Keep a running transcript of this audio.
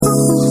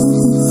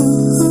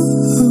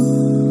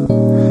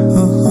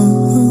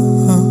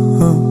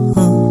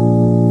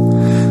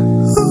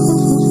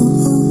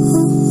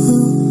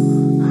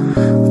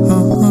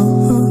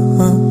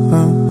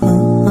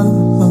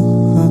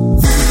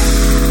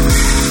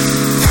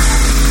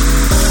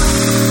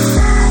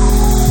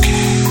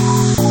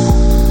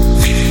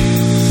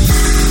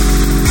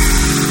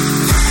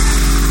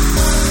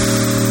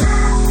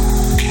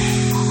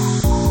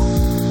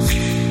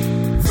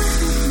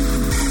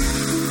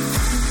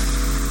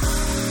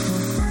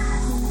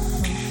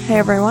Hey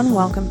everyone,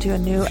 welcome to a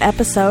new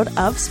episode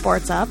of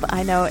Sports Up.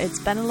 I know it's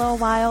been a little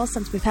while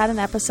since we've had an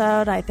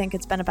episode. I think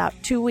it's been about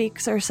 2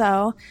 weeks or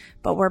so,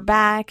 but we're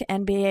back.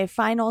 NBA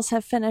finals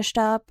have finished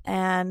up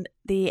and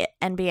the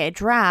NBA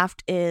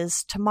draft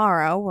is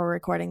tomorrow. We're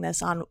recording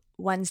this on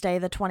Wednesday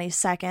the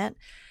 22nd.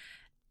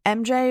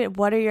 MJ,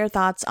 what are your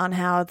thoughts on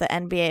how the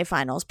NBA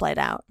finals played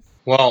out?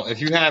 Well, if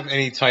you have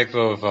any type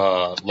of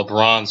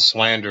LeBron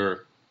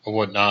slander or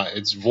whatnot,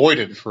 it's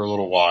voided for a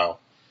little while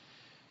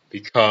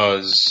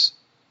because,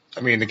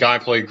 the guy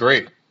played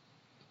great.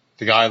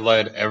 The guy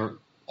led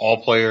all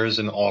players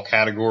in all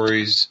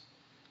categories.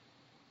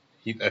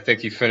 I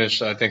think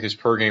his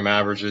per game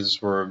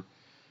averages were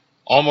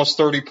almost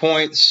 30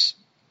 points,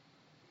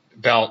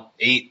 about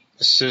 8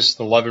 assists,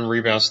 11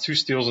 rebounds, 2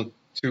 steals, and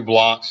 2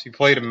 blocks. He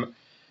played him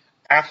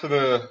after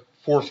the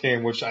fourth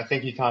game, which I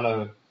think he kind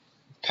of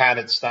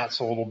padded stats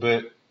a little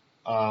bit.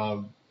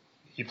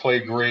 He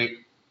played great.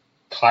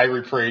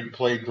 Kyrie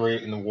played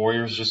great, and the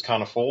Warriors just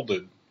kind of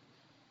folded.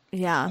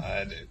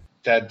 Yeah.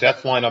 That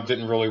death lineup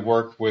didn't really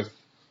work with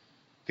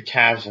the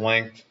Cavs'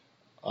 length.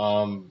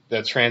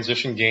 That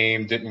transition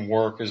game didn't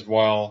work as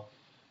well.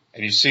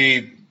 And you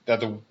see that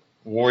the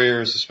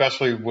Warriors,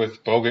 especially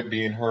with Bogut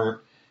being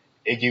hurt,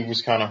 Iggy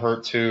was kind of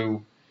hurt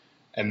too,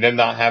 and them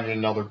not having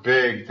another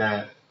big,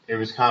 that it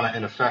was kind of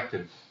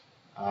ineffective.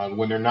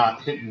 When they're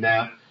not hitting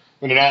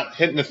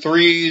the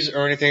threes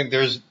or anything,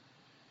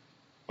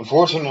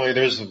 unfortunately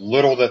there's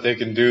little that they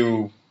can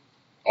do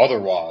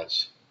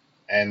otherwise.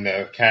 And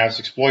the Cavs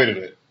exploited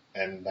it,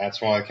 and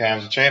that's why the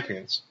Cavs are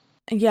champions.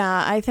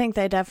 Yeah, I think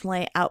they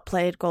definitely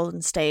outplayed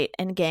Golden State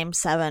in Game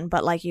 7,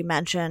 but like you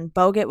mentioned,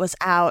 Bogut was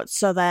out,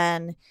 so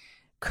then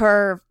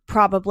Kerr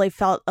probably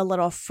felt a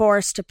little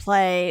forced to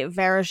play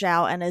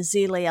Varejao and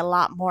Ezeli a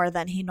lot more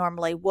than he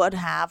normally would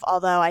have,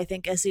 although I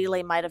think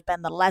Ezeli might have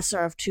been the lesser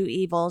of two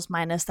evils,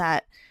 minus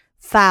that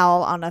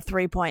foul on a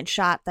three-point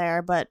shot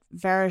there, but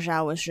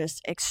Varejao was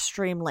just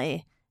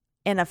extremely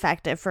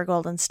ineffective for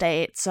Golden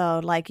State. So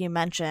like you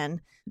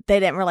mentioned,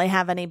 they didn't really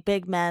have any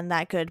big men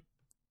that could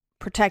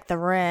protect the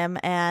rim,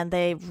 and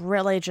they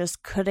really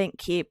just couldn't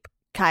keep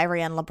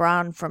Kyrie and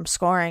LeBron from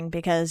scoring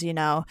because,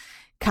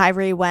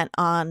 Kyrie went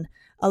on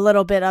a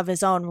little bit of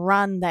his own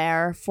run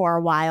there for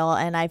a while,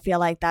 and I feel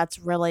like that's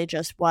really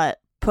just what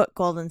put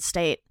Golden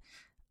State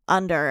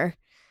under,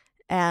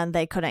 and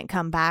they couldn't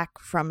come back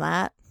from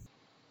that.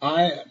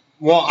 I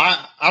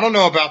don't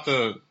know about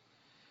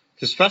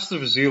because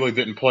Festus Ezeli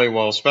didn't play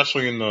well,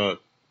 especially in the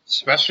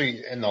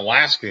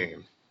last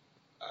game.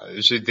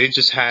 They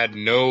just had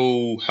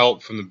no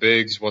help from the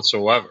bigs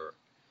whatsoever.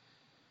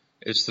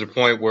 It's to the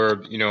point where,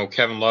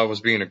 Kevin Love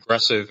was being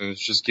aggressive and was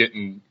just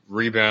getting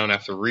rebound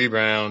after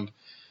rebound.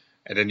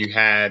 And then you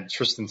had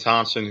Tristan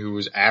Thompson, who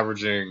was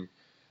averaging,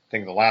 I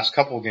think the last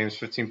couple of games,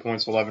 15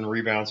 points, 11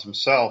 rebounds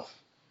himself.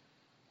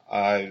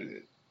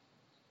 The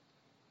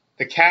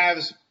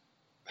Cavs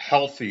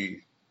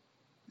healthy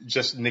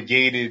just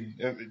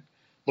negated.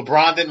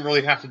 LeBron didn't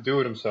really have to do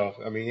it himself.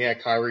 He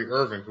had Kyrie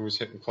Irving, who was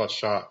hitting clutch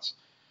shots.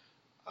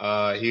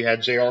 He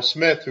had J.R.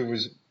 Smith, who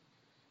was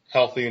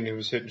healthy and he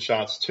was hitting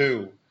shots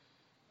too.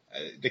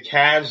 The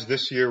Cavs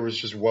this year was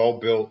just well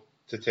built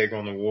to take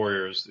on the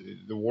Warriors.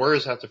 The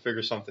Warriors have to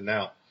figure something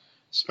out,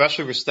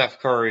 especially with Steph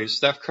Curry.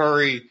 Steph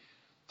Curry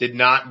did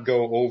not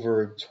go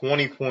over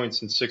 20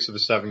 points in 6 of the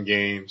 7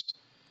 games.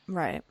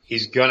 Right.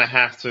 He's going to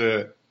have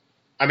to.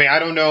 I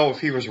don't know if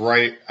he was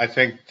right. I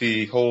think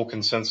the whole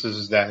consensus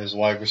is that his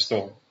leg was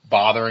still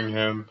bothering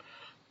him.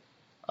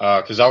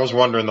 Because I was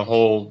wondering the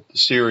whole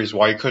series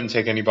why he couldn't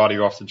take anybody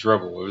off the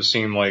dribble. It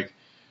seemed like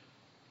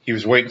he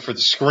was waiting for the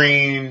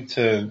screen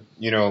to,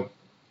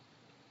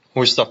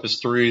 hoist up his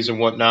threes and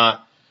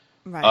whatnot.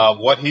 Right.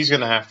 What he's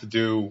going to have to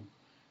do,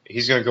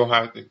 he's going to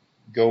have to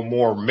go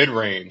more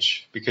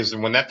mid-range, because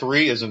when that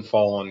three isn't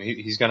falling,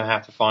 he's going to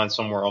have to find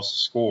somewhere else to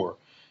score.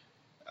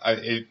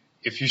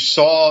 If you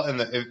saw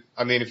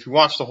if you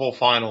watched the whole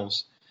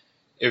finals,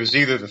 it was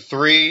either the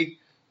three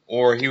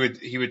or he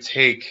would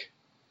take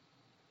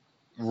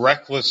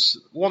reckless,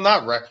 well,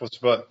 not reckless,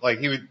 but like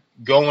he would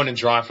go in and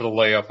drive for the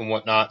layup and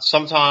whatnot.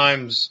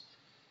 Sometimes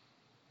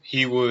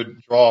he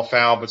would draw a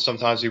foul, but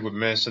sometimes he would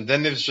miss. And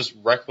then there's just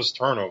reckless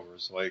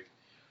turnovers. Like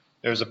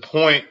there was a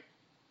point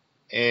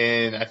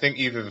in, I think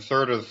either the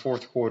third or the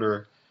fourth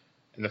quarter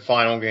in the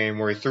final game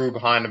where he threw a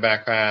behind the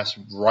back pass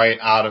right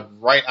out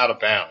of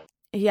bounds.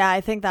 Yeah,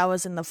 I think that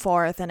was in the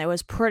fourth, and it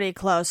was pretty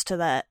close to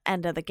the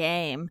end of the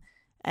game,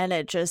 and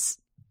it just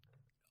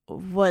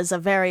was a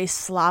very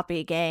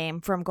sloppy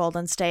game from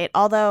Golden State.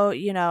 Although,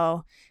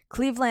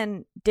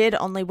 Cleveland did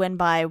only win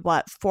by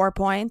 4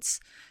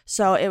 points,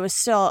 so it was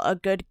still a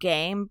good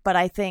game, but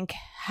I think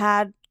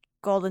had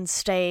Golden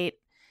State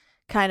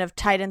kind of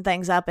tightened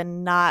things up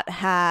and not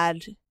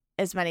had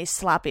as many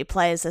sloppy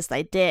plays as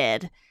they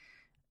did,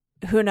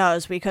 who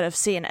knows, we could have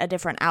seen a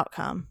different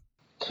outcome.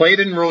 Clay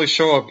didn't really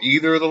show up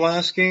either the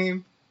last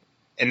game,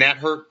 and that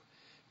hurt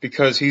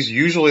because he's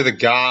usually the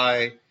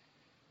guy.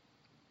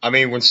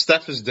 When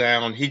Steph is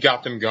down, he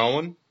got them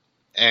going,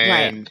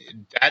 and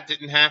That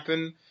didn't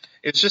happen.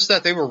 It's just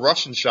that they were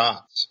rushing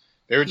shots.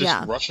 They were just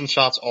Yeah. rushing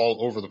shots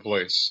all over the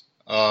place.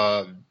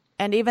 And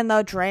even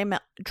though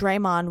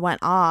Draymond went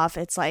off,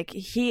 it's like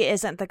he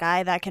isn't the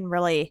guy that can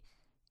really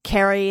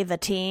carry the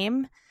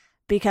team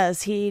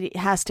because he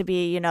has to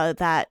be,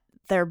 that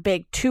they're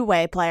big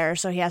two-way player,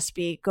 so he has to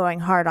be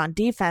going hard on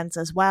defense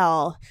as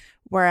well.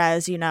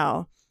 Whereas,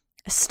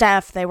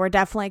 Steph, they were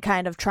definitely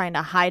kind of trying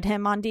to hide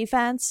him on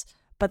defense,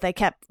 but they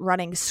kept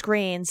running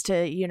screens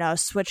to,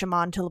 switch him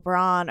on to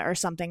LeBron or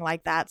something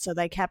like that. So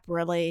they kept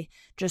really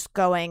just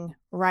going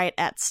right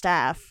at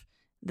Steph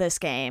this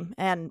game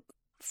and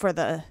for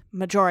the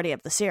majority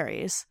of the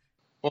series.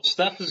 Well,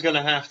 Steph is going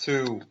to have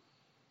to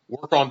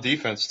work on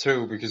defense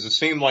too, because it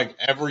seemed like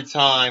every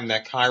time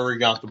that Kyrie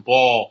got the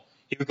ball,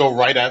 he would go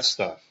right at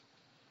Steph,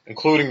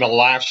 including the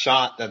last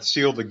shot that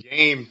sealed the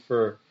game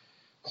for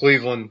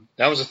Cleveland.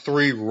 That was a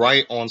 3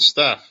 right on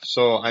Steph.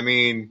 So, I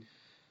mean,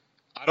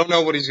 I don't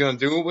know what he's going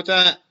to do with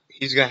that.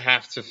 He's going to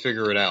have to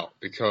figure it out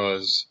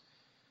because,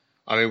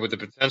 I mean, with the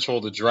potential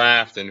of the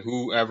draft and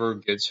whoever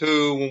gets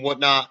who and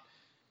whatnot,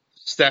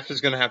 Steph is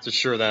going to have to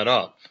shore that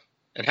up.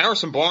 And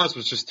Harrison Barnes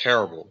was just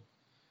terrible.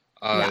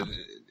 Yeah,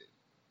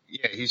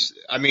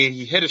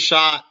 he hit a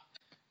shot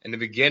in the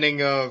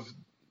beginning of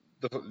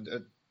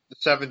the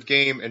 7th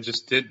game and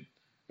it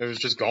was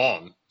just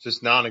gone,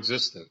 just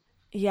non-existent.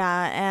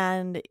 Yeah,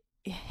 and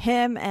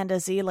him and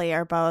Ezeli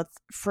are both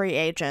free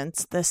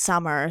agents this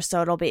summer,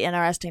 so it'll be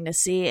interesting to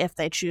see if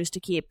they choose to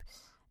keep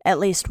at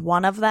least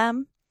one of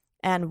them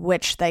and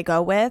which they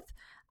go with.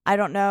 I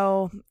don't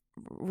know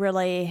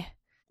really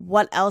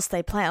what else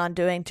they plan on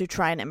doing to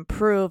try and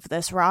improve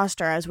this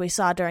roster. As we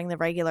saw during the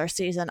regular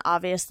season,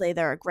 obviously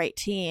they're a great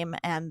team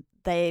and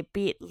they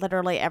beat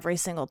literally every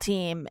single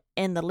team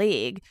in the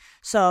league.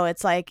 So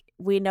it's like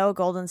we know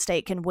Golden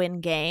State can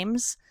win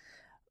games,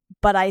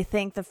 but I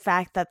think the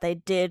fact that they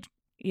did,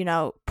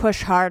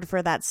 push hard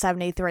for that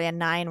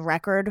 73-9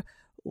 record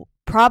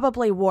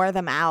probably wore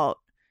them out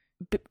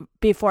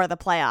before the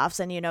playoffs.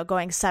 And,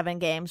 going 7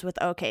 games with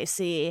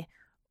OKC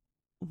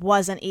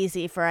wasn't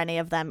easy for any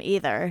of them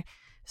either.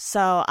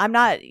 So I'm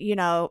not,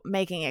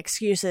 making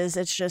excuses.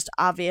 It's just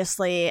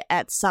obviously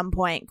at some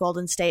point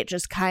Golden State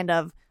just kind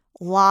of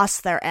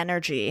lost their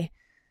energy.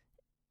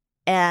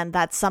 And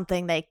that's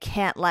something they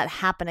can't let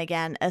happen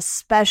again,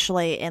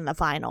 especially in the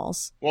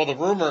finals. Well, the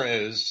rumor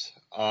is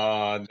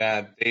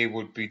that they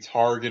would be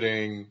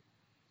targeting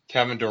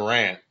Kevin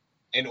Durant.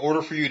 In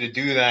order for you to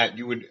do that,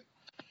 you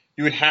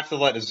would have to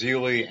let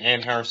Ezeli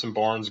and Harrison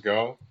Barnes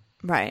go.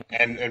 Right.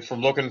 And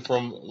from looking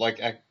from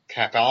at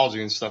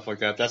Capology and stuff like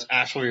that, that's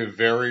actually a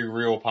very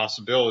real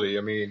possibility.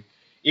 I mean,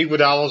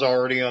 Iguodala's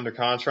already under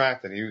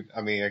contract, and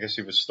I guess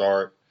he would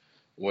start,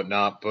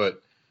 whatnot.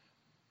 But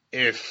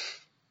if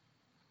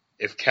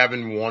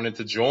Kevin wanted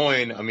to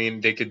join, I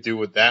mean, they could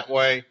do it that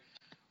way.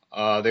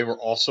 They were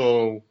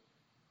also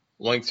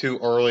linked to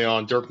early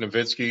on Dirk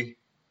Nowitzki,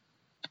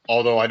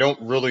 although I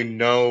don't really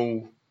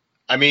know.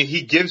 I mean,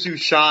 he gives you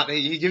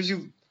he gives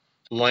you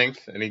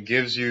length, and he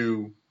gives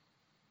you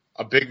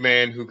a big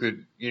man who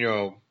could,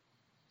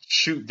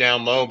 shoot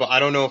down low, but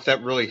I don't know if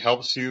that really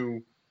helps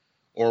you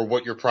or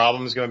what your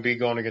problem is going to be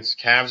going against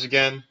the Cavs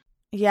again.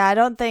 Yeah, I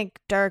don't think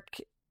Dirk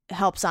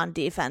helps on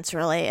defense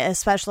really,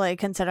 especially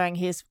considering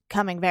he's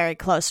coming very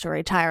close to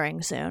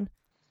retiring soon.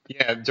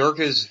 Yeah, Dirk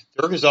is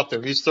up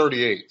there. He's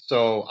 38,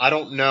 so I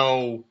don't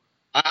know.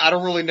 I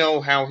don't really know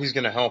how he's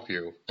going to help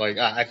you.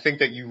 I think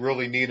that you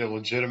really need a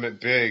legitimate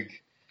big.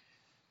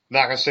 I'm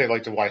not going to say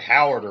like Dwight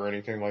Howard or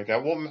anything like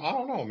that. Well, I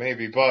don't know,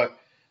 maybe, but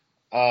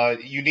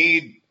you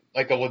need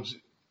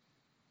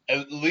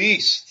at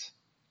least,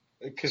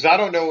 because I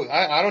don't know.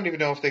 I don't even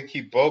know if they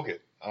keep Bogut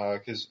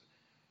because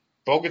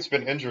Bogut's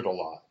been injured a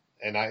lot.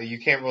 And you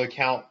can't really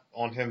count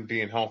on him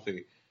being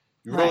healthy.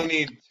 You really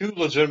need 2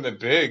 legitimate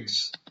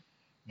bigs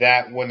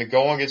that when the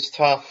going gets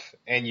tough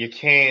and you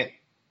can't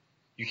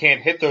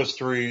hit those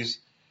threes,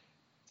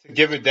 to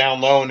give it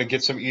down low and to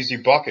get some easy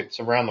buckets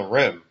around the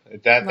rim.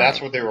 That's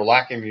what they were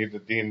lacking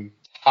the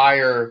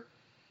entire.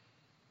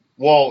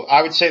 Well,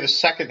 I would say the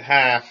second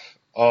half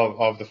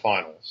of the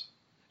finals,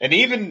 and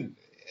even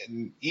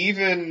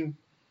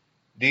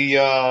the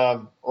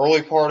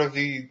early part of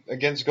going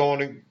against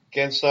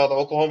the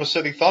Oklahoma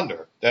City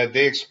Thunder. That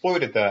they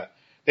exploited that.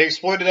 They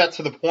exploited that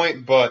to the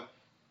point, but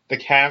the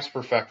Cavs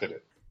perfected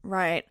it.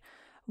 Right.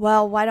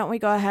 Well, why don't we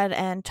go ahead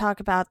and talk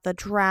about the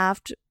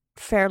draft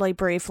fairly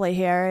briefly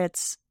here.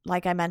 It's,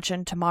 like I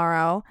mentioned,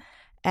 tomorrow.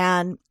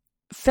 And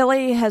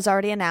Philly has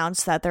already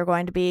announced that they're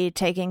going to be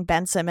taking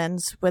Ben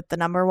Simmons with the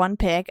number 1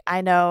 pick.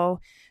 I know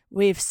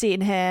we've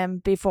seen him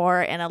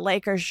before in a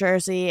Lakers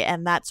jersey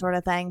and that sort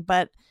of thing,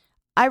 but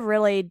I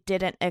really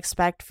didn't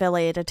expect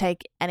Philly to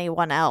take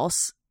anyone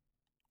else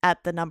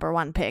at the number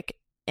 1 pick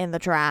in the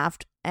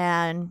draft.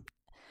 And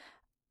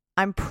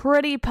I'm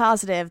pretty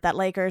positive that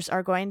Lakers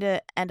are going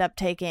to end up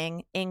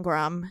taking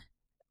Ingram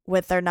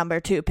with their number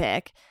 2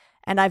 pick.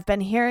 And I've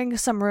been hearing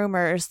some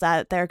rumors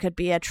that there could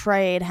be a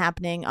trade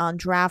happening on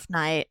draft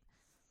night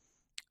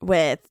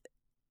with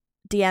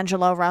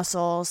D'Angelo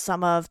Russell,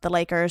 some of the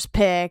Lakers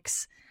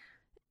picks,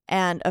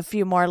 and a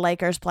few more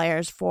Lakers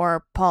players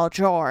for Paul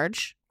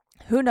George,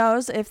 Who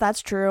knows if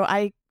that's true?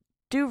 I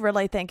do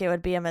really think it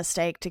would be a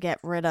mistake to get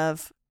rid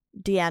of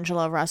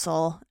D'Angelo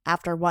Russell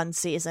after one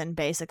season,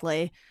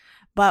 basically.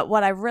 But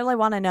what I really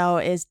want to know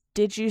is,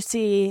 did you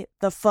see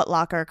the Foot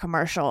Locker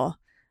commercial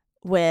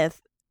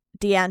with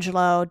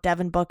D'Angelo,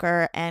 Devin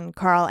Booker, and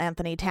Karl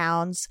Anthony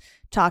Towns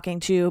talking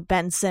to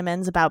Ben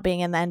Simmons about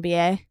being in the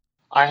NBA?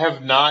 I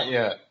have not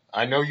yet.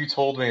 I know you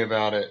told me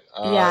about it.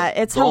 Yeah,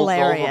 it's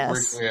hilarious. Go over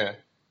briefly,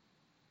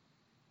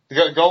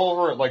 yeah. Go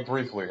over it like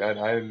briefly.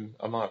 I'm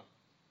not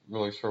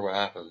really sure what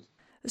happened.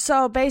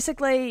 So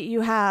basically,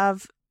 you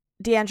have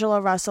D'Angelo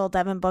Russell,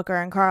 Devin Booker,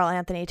 and Karl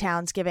Anthony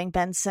Towns giving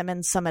Ben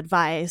Simmons some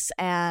advice.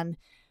 And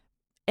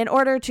in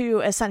order to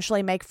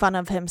essentially make fun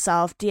of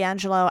himself,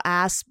 D'Angelo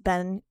asks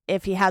Ben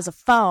if he has a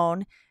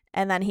phone,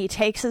 and then he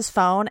takes his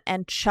phone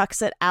and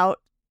chucks it out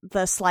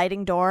the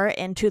sliding door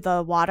into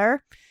the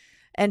water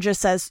and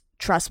just says,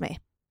 "Trust me."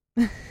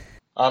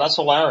 That's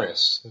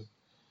hilarious.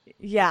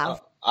 Yeah.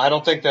 I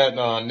don't think that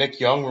Nick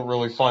Young would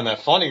really find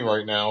that funny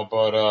right now,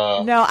 but...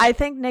 No, I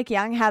think Nick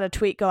Young had a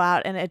tweet go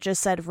out and it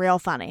just said "real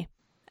funny."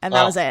 And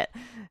that was it.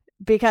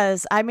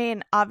 Because, I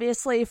mean,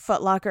 obviously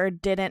Foot Locker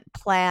didn't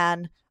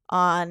plan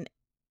on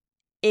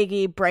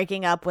Iggy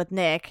breaking up with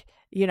Nick,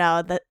 you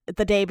know,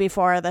 the day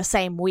before, the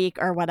same week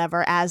or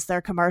whatever, as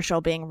their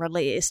commercial being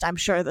released. I'm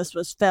sure this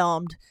was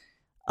filmed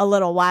a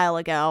little while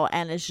ago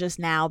and is just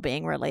now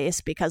being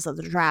released because of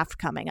the draft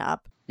coming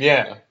up.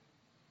 Yeah.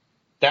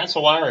 That's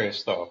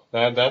hilarious, though.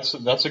 That's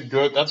a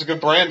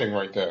good branding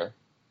right there.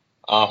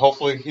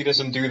 Hopefully he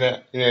doesn't do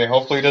that. Yeah,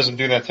 hopefully he doesn't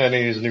do that to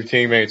any of his new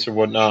teammates or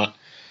whatnot.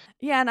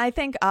 Yeah, and I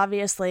think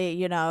obviously,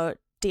 you know,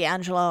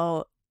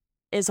 D'Angelo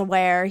is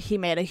aware he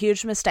made a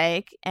huge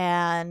mistake,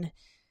 and,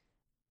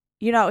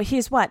 you know,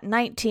 he's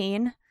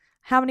 19?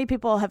 How many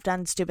people have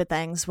done stupid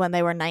things when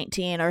they were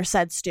 19 or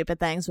said stupid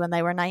things when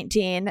they were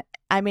 19?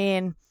 I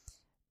mean,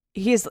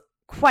 he's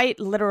quite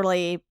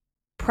literally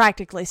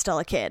practically still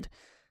a kid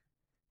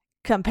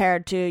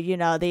compared to, you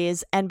know,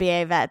 these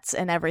NBA vets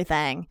and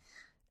everything.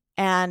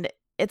 And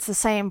it's the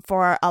same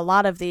for a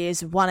lot of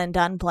these one and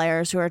done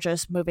players who are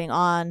just moving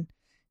on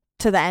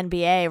to the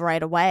NBA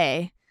right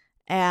away.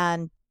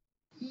 And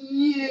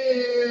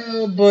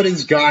yeah, but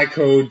it's guy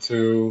code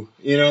too.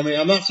 You know what I mean?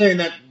 I'm not saying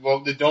that,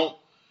 well, don't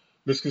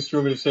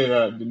misconstrue me to say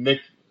that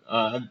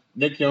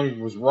Nick Young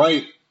was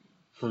right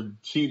for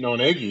cheating on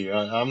Iggy.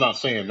 I'm not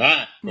saying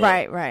that.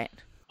 Right.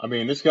 I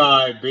mean, this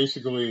guy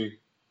basically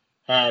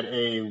had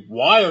a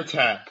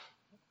wiretap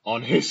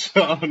on his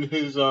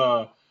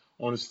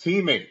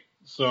teammate.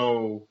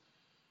 So,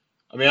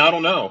 I mean, I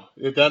don't know.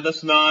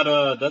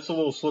 That's a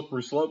little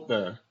slippery slope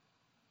there.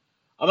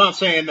 I'm not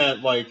saying that,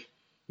 like,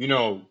 you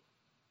know,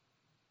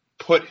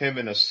 put him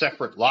in a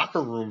separate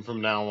locker room from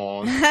now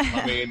on.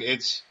 I mean,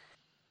 it's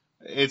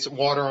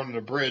water under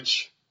the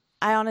bridge.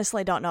 I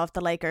honestly don't know if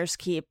the Lakers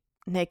keep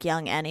Nick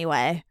Young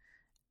anyway,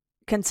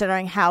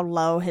 considering how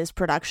low his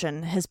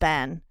production has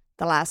been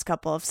the last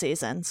couple of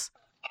seasons.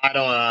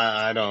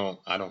 I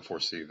don't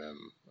foresee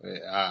them.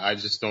 I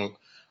just don't.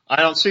 I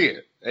don't see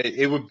it.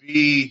 It would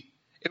be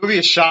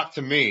a shock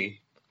to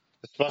me,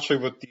 especially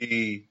with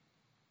the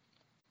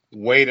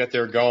way that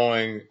they're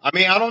going. I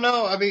mean, I don't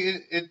know. I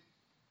mean,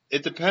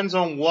 it depends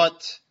on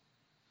what,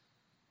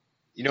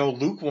 you know,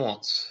 Luke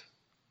wants.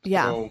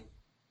 Yeah. So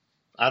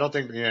I don't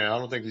think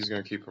he's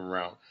going to keep him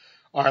around.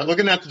 All right,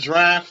 looking at the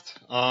draft,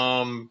 we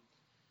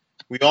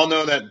all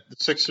know that the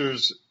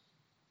Sixers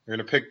are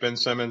going to pick Ben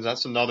Simmons.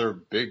 That's another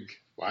big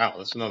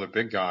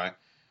guy.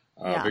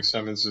 Yeah. Big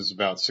Simmons is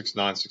about 6'9",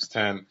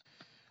 6'10".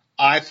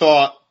 I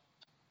thought,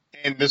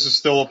 and this is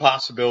still a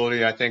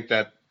possibility, I think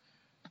that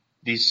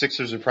these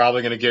Sixers are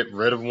probably going to get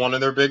rid of one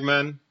of their big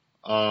men.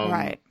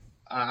 Right.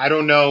 I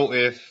don't know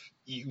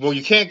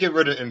you can't get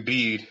rid of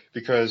Embiid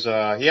because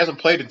he hasn't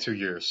played in 2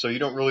 years, so you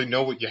don't really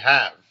know what you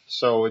have.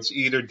 So it's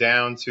either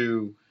down to,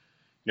 you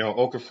know,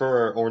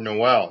 Okafor or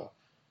Noel.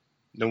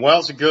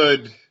 Noel's a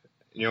good,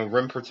 you know,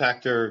 rim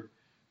protector,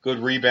 good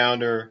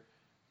rebounder.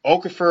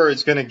 Okafor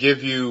is going to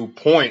give you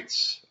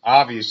points,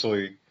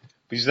 obviously,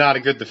 but he's not a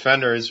good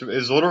defender. It's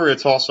literally a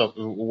toss-up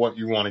of what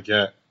you want to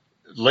get.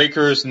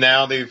 Lakers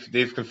now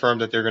they've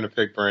confirmed that they're going to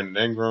pick Brandon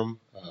Ingram,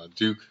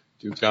 Duke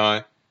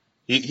guy.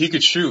 He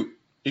could shoot.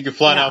 He could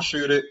flat out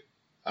shoot it.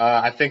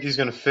 I think he's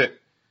going to fit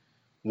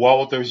well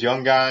with those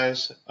young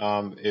guys.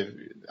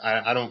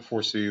 I don't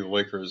foresee the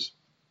Lakers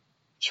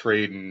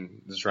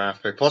trading this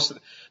draft pick. Plus,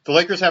 the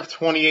Lakers have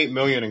 $28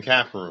 million in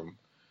cap room,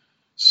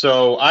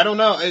 so I don't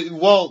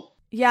know.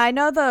 Yeah, I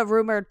know the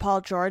rumored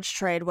Paul George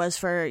trade was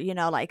for, you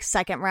know, like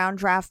second round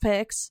draft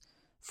picks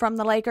from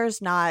the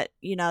Lakers, not,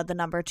 you know, the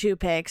number 2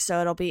 pick.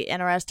 So it'll be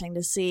interesting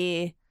to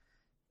see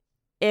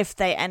if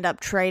they end up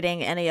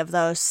trading any of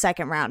those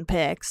second round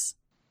picks.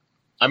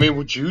 I mean,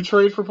 would you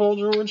trade for Paul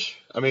George?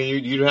 I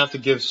mean, you'd have to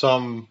give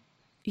some.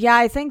 Yeah,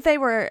 I think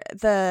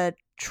the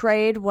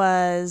trade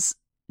was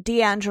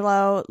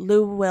D'Angelo,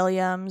 Lou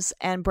Williams,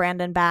 and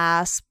Brandon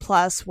Bass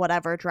plus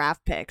whatever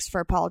draft picks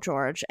for Paul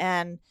George.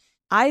 And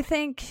I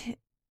think,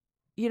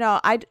 you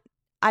know,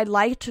 I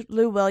liked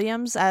Lou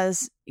Williams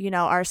as, you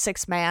know, our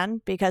 6th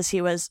man because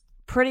he was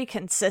pretty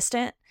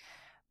consistent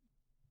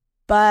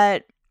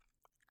But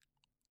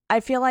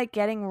I feel like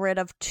getting rid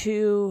of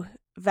 2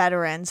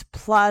 veterans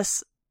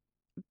plus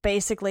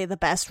basically the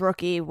best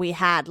rookie we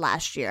had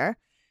last year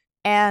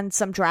and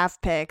some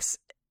draft picks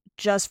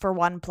just for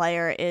one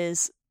player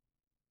is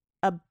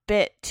a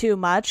bit too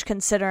much,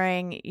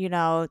 considering,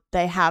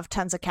 they have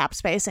tons of cap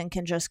space and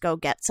can just go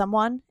get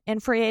someone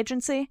in free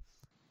agency.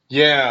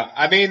 Yeah,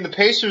 I mean the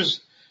Pacers.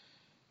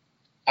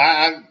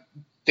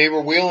 They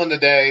were wheeling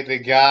today. They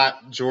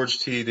got George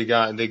T. They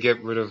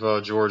get rid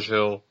of George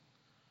Hill.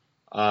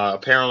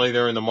 Apparently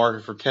they're in the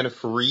market for Kenneth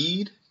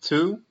Faried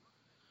too.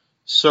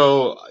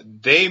 So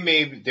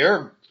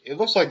it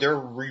looks like they're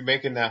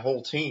remaking that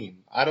whole team.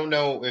 I don't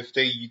know if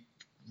they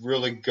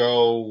really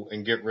go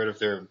and get rid of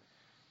their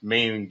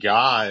main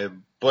guy,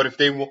 but if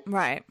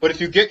right. But if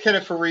you get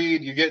Kenneth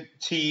Faried, you get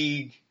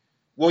Teague.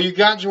 Well, you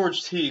got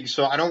George Teague,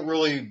 so I don't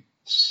really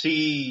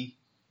see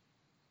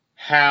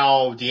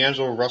how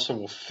D'Angelo Russell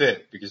will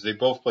fit because they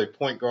both play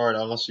point guard.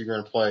 Unless you're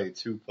going to play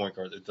 2 point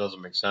guards, it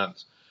doesn't make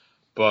sense.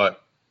 But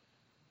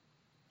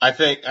like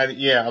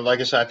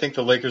I said, I think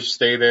the Lakers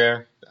stay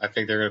there. I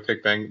think they're going to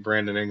pick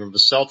Brandon Ingram. The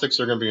Celtics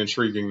are going to be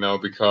intriguing, though,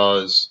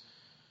 because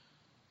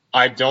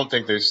I don't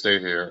think they stay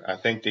here. I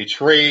think they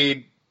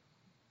trade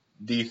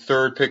the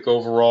 3rd pick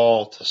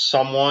overall to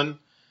someone.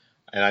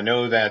 And I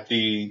know that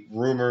the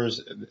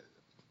rumors,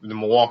 the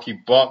Milwaukee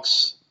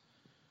Bucks,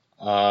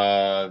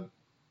 a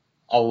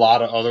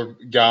lot of other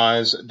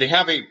guys, they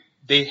have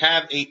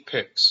 8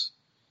 picks.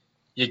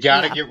 You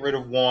got to get rid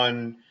of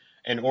one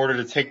in order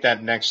to take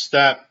that next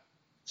step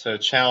to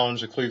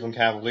challenge the Cleveland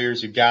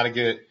Cavaliers. You got to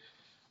get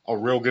a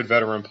real good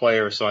veteran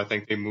player, so I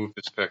think they move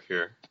this pick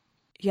here.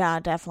 Yeah,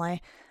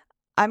 definitely.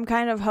 I'm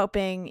kind of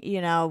hoping,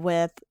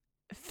 with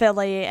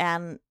Philly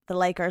and the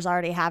Lakers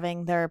already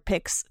having their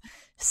picks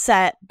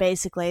set,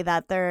 basically,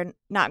 that they're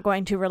not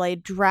going to really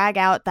drag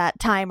out that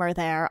timer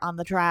there on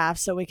the draft,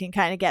 so we can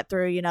kind of get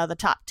through, the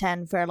top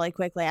 10 fairly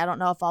quickly. I don't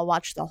know if I'll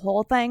watch the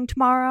whole thing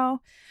tomorrow,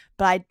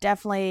 but I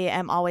definitely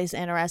am always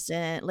interested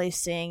in at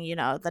least seeing,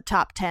 the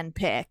top 10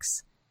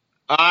 picks.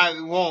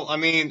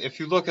 If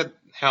you look at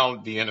how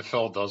the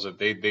NFL does it,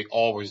 they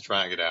always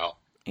drag it out.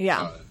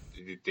 Yeah.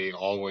 They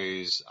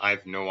always, I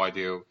have no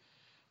idea. I'm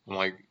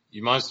like,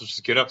 you might as well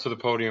just get up to the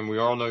podium. We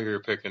all know who you're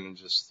picking and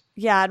just.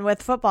 Yeah, and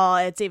with football,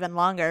 it's even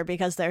longer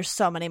because there's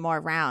so many more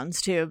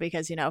rounds too,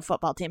 because,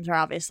 football teams are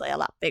obviously a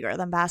lot bigger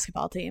than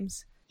basketball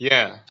teams.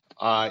 Yeah.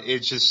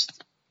 It's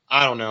just,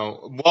 I don't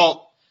know.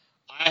 Well,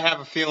 I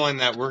have a feeling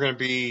that we're going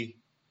to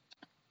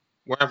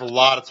have a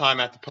lot of time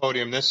at the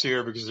podium this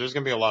year because there's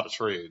going to be a lot of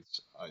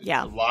trades.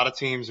 Yeah. A lot of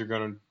teams are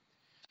going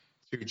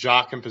to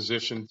jock in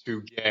position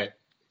to get,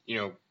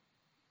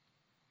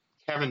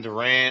 Kevin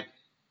Durant.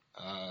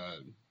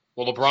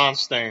 LeBron's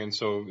staying,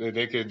 so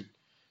they could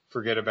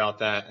forget about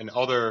that.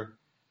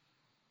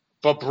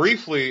 But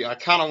briefly, I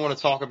kind of want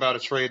to talk about a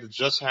trade that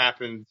just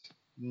happened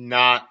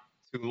not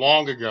too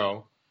long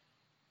ago.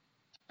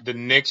 The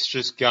Knicks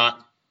just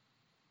got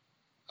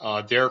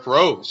Derrick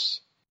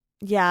Rose.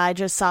 Yeah, I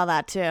just saw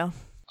that too.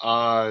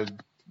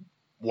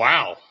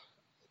 Wow.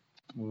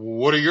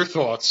 What are your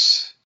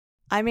thoughts?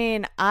 I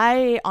mean,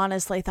 I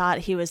honestly thought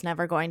he was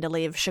never going to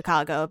leave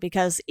Chicago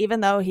because even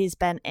though he's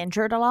been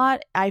injured a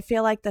lot, I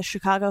feel like the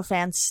Chicago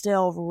fans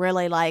still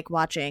really like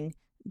watching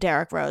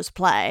Derrick Rose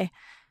play.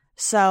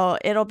 So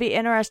it'll be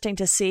interesting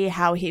to see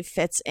how he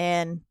fits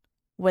in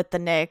with the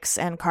Knicks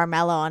and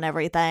Carmelo and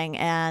everything.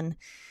 And,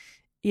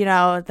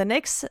 the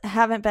Knicks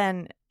haven't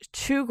been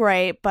too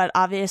great, but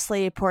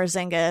obviously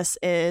Porzingis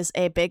is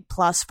a big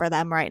plus for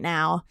them right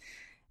now.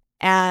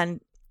 And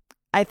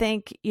I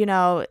think,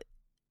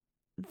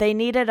 they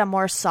needed a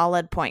more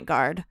solid point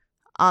guard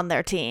on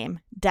their team,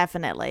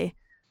 definitely.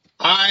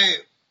 I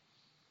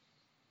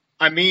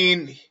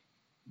mean,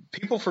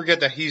 people forget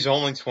that he's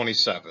only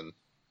 27.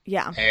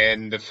 Yeah.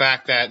 And the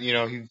fact that,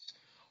 he's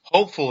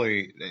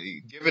hopefully,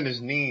 given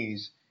his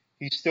knees,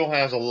 he still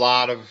has a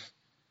lot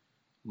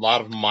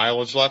of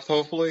mileage left,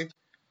 hopefully.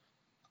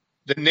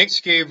 The Knicks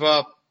gave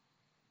up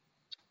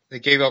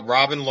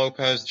Robin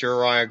Lopez,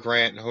 Jeriah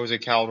Grant, and Jose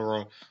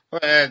Calderon.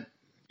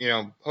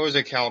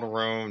 Jose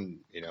Calderon,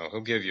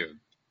 he'll give you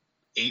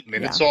 8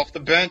 minutes off the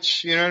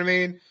bench. You know what I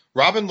mean?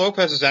 Robin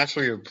Lopez is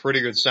actually a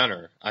pretty good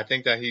center. I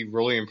think that he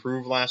really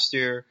improved last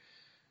year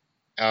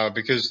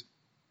because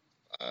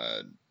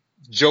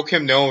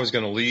Joakim Noah is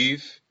going to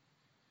leave.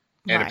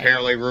 And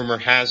apparently rumor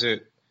has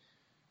it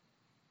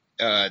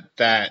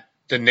that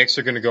the Knicks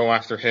are going to go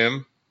after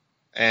him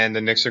and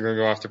the Knicks are going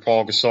to go after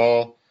Paul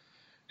Gasol.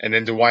 And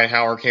then Dwight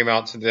Howard came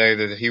out today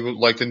that he would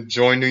like to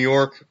join New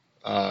York.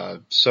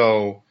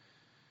 So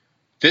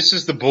this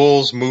is the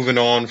Bulls moving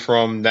on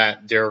from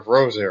that Derrick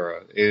Rose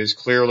era. It is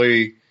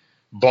clearly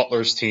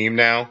Butler's team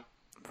now.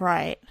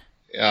 Right.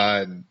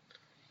 I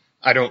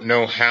don't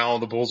know how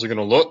the Bulls are going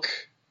to look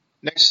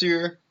next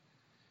year,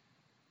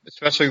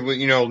 especially with,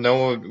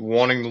 Noah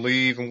wanting to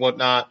leave and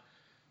whatnot.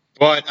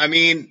 But, I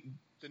mean,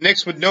 the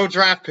Knicks with no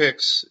draft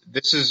picks,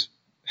 this is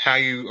how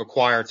you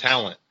acquire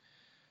talent.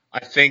 I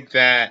think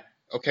that,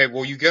 okay,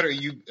 well, you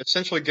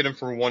essentially get him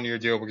for a 1-year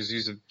deal because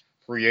he's a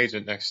free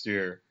agent next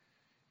year.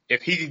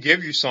 if he can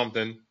give you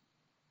something,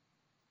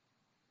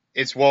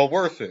 it's well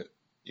worth it.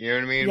 You know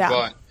what I mean? Yeah.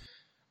 But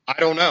I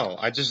don't know.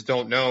 I just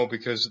don't know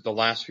because the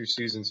last few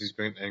seasons he's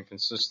been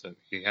inconsistent.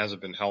 He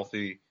hasn't been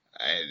healthy.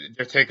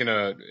 They're taking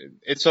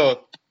it's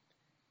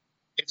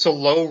a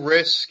low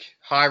risk,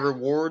 high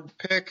reward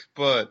pick,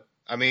 but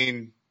I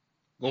mean,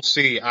 we'll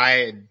see.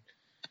 I'm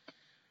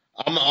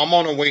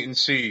on a wait and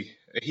see.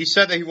 He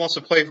said that he wants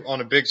to play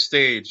on a big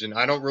stage, and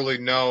I don't really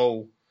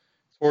know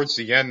towards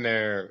the end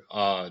there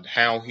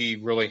how he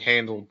really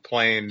handled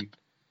playing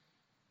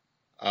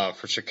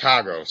for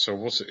Chicago. So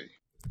we'll see.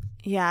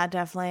 Yeah,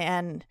 definitely.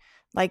 And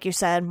like you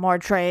said, more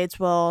trades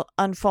will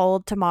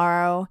unfold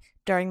tomorrow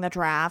during the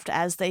draft,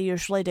 as they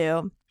usually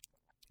do.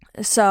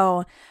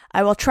 So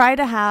I will try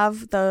to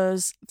have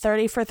those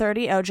 30 for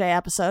 30 OJ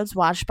episodes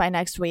watched by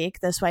next week.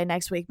 This way,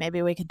 next week,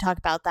 maybe we can talk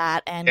about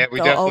that and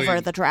go over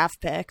the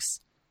draft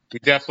picks. We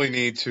definitely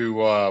need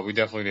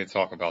to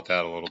talk about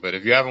that a little bit.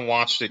 If you haven't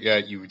watched it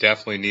yet, you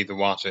definitely need to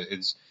watch it.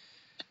 It's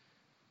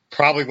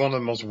probably one of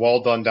the most well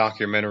done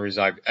documentaries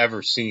I've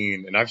ever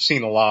seen, and I've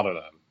seen a lot of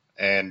them.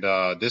 And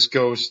this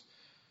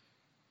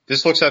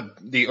looks at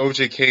the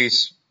OJ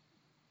case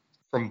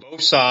from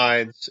both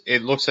sides.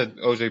 It looks at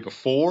OJ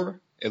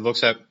before, it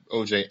looks at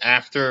OJ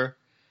after,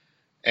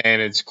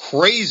 and it's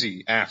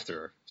crazy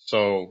after.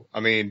 So,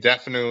 I mean,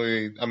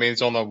 definitely,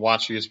 it's on the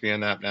Watch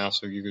ESPN app now,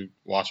 so you could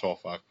watch all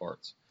 5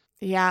 parts.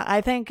 Yeah,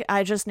 I think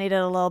I just needed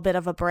a little bit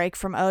of a break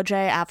from OJ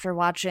after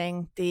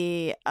watching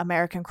the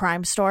American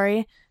Crime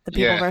Story, The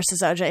People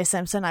versus OJ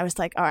Simpson. I was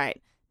like, all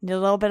right, need a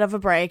little bit of a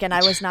break, and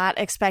I was not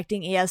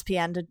expecting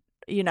ESPN to,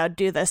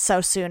 do this so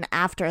soon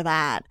after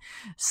that.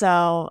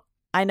 So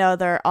I know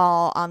they're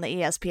all on the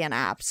ESPN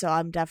app, so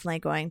I'm definitely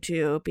going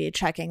to be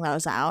checking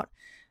those out.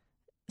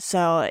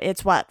 So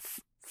it's what,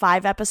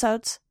 5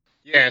 episodes?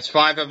 Yeah, it's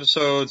 5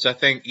 episodes. I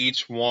think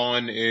each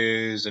one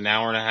is an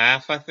hour and a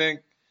half, I think.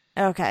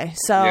 Okay,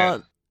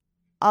 so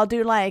I'll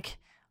do like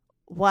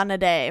one a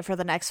day for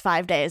the next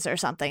 5 days or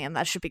something, and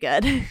that should be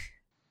good.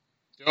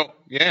 Oh,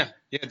 yeah,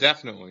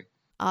 definitely.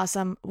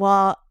 Awesome.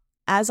 Well,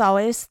 as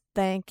always,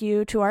 thank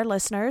you to our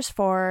listeners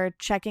for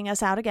checking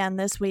us out again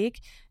this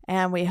week,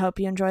 and we hope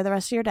you enjoy the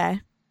rest of your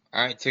day.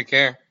 All right, take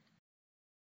care.